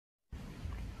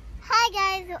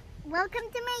Hi guys, welcome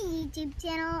to my YouTube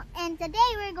channel, and today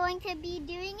we're going to be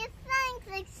doing a science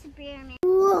experiment.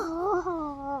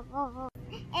 Whoa.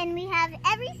 And we have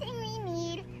everything we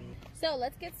need. So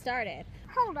let's get started.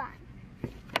 Hold on.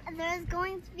 There's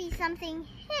going to be something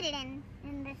hidden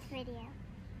in this video.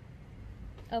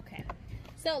 Okay,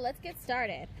 so let's get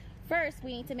started. First,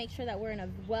 we need to make sure that we're in a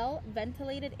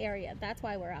well-ventilated area. That's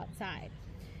why we're outside.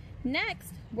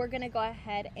 Next, we're gonna go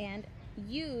ahead and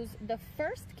use the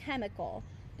first chemical,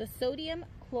 the sodium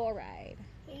chloride.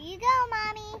 Here you go,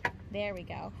 Mommy. There we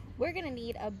go. We're gonna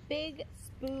need a big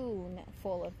spoon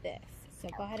full of this. So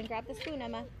go ahead and grab the spoon,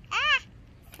 Emma. Ah,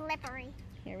 slippery.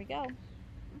 Here we go.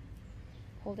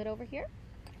 Hold it over here.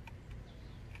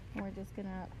 And we're just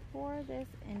gonna pour this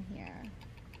in here.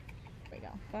 There we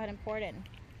go. Go ahead and pour it in.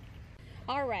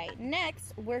 All right,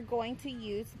 next we're going to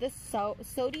use the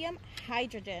sodium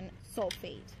hydrogen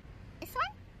sulfate. This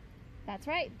one? That's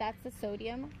right, that's the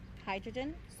sodium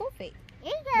hydrogen sulfate.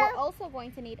 Here you go. We're also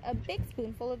going to need a big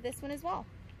spoonful of this one as well.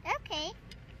 Okay.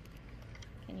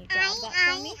 Can you grab that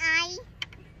for me?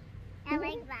 I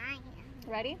like that.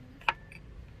 Ready?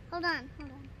 Hold on. I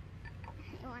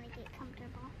want to get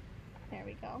comfortable. There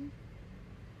we go.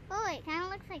 Oh, it kind of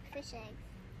looks like fish eggs.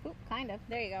 Oop, kind of.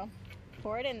 There you go.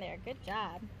 Pour it in there. Good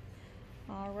job.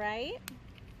 All right.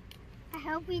 I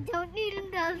hope we don't need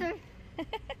another.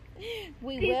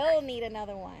 We will need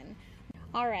another one.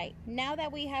 All right, now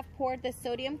that we have poured the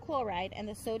sodium chloride and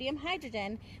the sodium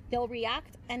hydrogen, they'll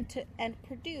react and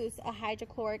produce a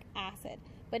hydrochloric acid,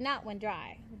 but not when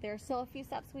dry. There's still a few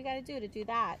steps we got to do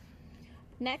that.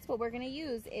 Next, what we're going to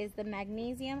use is the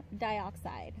magnesium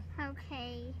dioxide.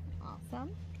 Okay.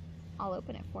 Awesome. I'll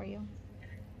open it for you.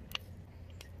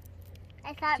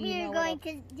 I thought we were going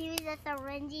to do the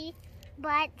syringe,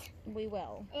 but we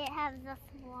will. It has this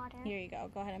water. Here you go.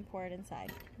 Go ahead and pour it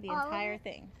inside. The entire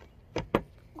thing.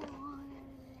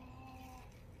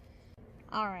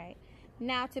 All right.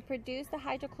 Now to produce the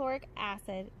hydrochloric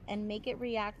acid and make it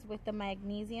react with the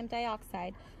magnesium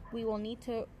dioxide, we will need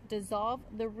to dissolve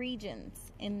the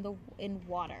reagents in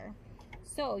water.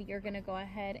 So you're going to go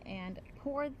ahead and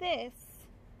pour this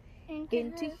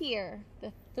into here,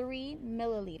 the 3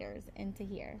 milliliters into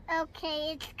here.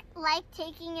 Okay, it's like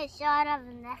taking a shot of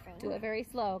nothing. Do it very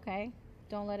slow, okay?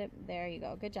 Don't let it, there you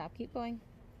go. Good job. Keep going.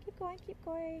 Keep going, keep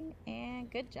going.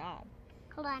 And good job.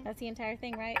 Hold on. That's the entire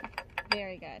thing, right?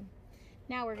 Very good.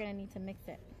 Now we're going to need to mix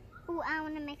it. Oh, I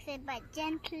want to mix it, but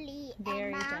gently,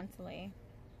 Very Emma. Gently.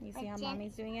 You see how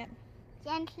Mommy's doing it?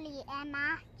 Gently,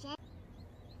 Emma.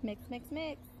 Mix, mix,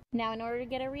 mix. Now, in order to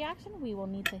get a reaction, we will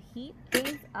need to heat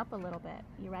things up a little bit.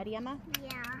 You ready, Emma?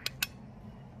 Yeah.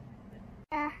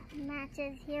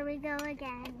 Matches. Here we go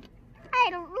again. I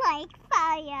don't like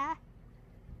fire.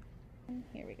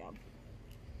 Here we go.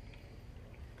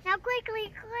 Now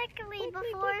quickly,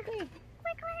 before... Quickly.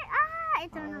 Ah,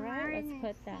 it's on the Alright, let's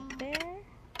put that there.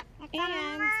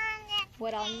 And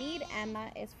what I'll need,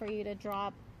 Emma, is for you to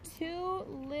drop 2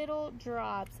 little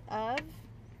drops of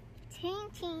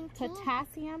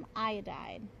potassium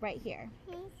iodide right here.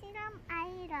 Potassium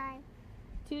iodide.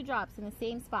 2 drops in the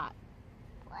same spot.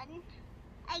 One.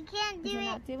 I can't do it. You're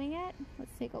not doing it?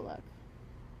 Let's take a look.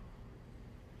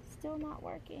 Still not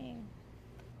working.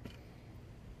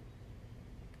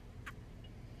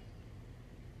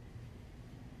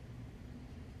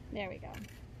 There we go.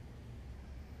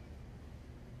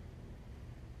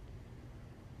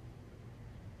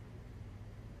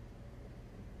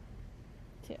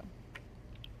 2.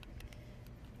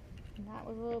 And that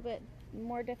was a little bit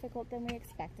more difficult than we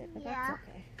expected, but that's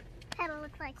okay. Kind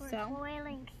looks like we're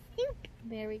boiling soup.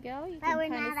 There we go. You can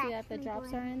kind of see that the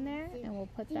drops are in there, and we'll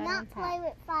put that on top. Do not play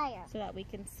with fire. So that we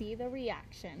can see the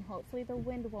reaction. Hopefully the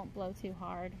wind won't blow too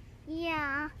hard.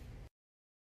 Yeah.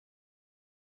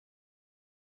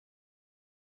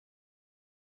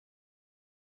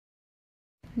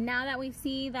 Now that we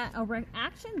see that a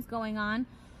reaction's going on.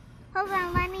 Hold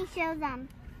on, let me show them.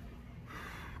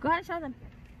 Go ahead and show them.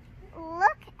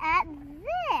 Look at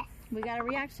this. We got a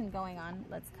reaction going on.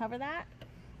 Let's cover that.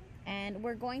 And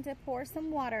we're going to pour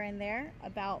some water in there,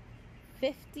 about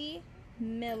 50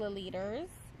 milliliters.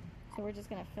 So we're just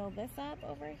going to fill this up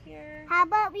over here. How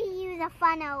about we use a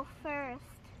funnel first?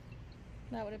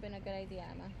 That would have been a good idea,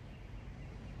 Emma.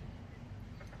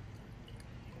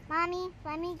 Mommy,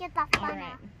 let me get the funnel. All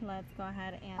right, let's go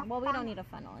ahead and, well, we don't need a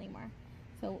funnel anymore.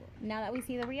 So now that we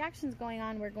see the reactions going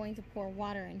on, we're going to pour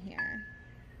water in here.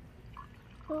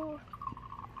 Ooh.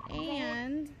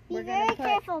 And we're going to put... Be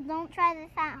very careful. Don't try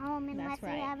this at home unless you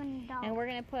have an adult. And we're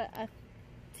going to put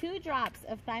 2 drops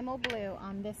of Thymo Blue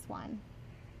on this one.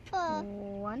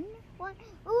 One.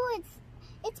 Ooh,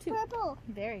 it's purple.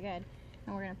 Very good.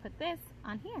 And we're going to put this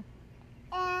on here.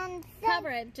 And cover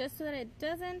it just so that it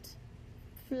doesn't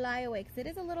fly away, because it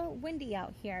is a little windy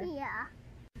out here. Yeah.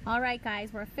 All right,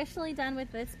 guys, we're officially done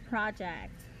with this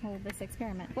project. Oh, this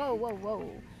experiment. Whoa, whoa, whoa.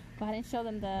 Go ahead and show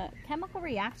them the chemical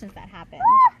reactions that happened.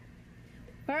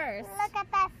 First. Look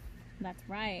at this. That's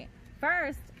right.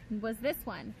 First was this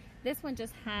one. This one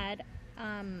just had,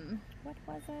 what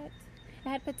was it? It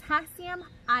had potassium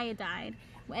iodide,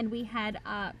 and we had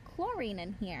chlorine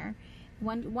in here.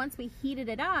 Once we heated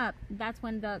it up, that's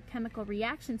when the chemical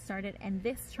reaction started, and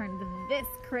this turned this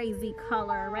crazy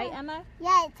color, right, Emma?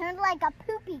 Yeah, it turned like a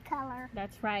poopy color.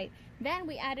 That's right. Then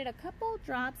we added a couple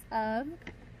drops of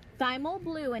thymol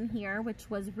blue in here, which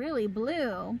was really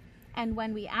blue. And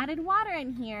when we added water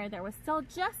in here, there was still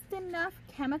just enough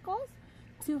chemicals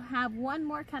to have one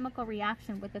more chemical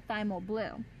reaction with the thymol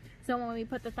blue. So when we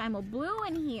put the thymol blue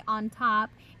in here on top,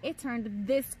 it turned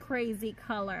this crazy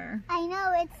color. I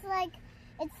know, it's like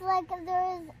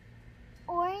there's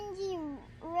orangey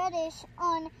reddish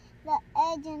on the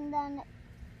edge, and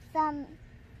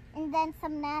then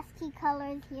some nasty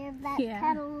colors here that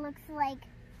kind of looks like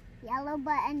yellow,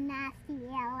 but a nasty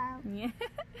yellow. Yeah.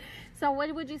 So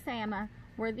what would you say, Emma?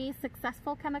 Were these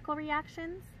successful chemical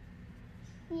reactions?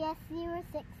 Yes, they were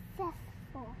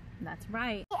successful. That's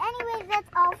right. Anyways, that's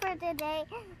all for today.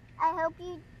 I hope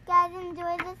you guys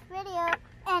enjoyed this video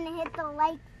and hit the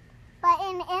like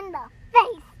button in the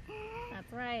face.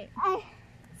 That's right.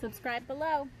 Subscribe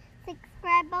below.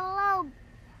 Subscribe below.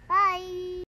 Bye.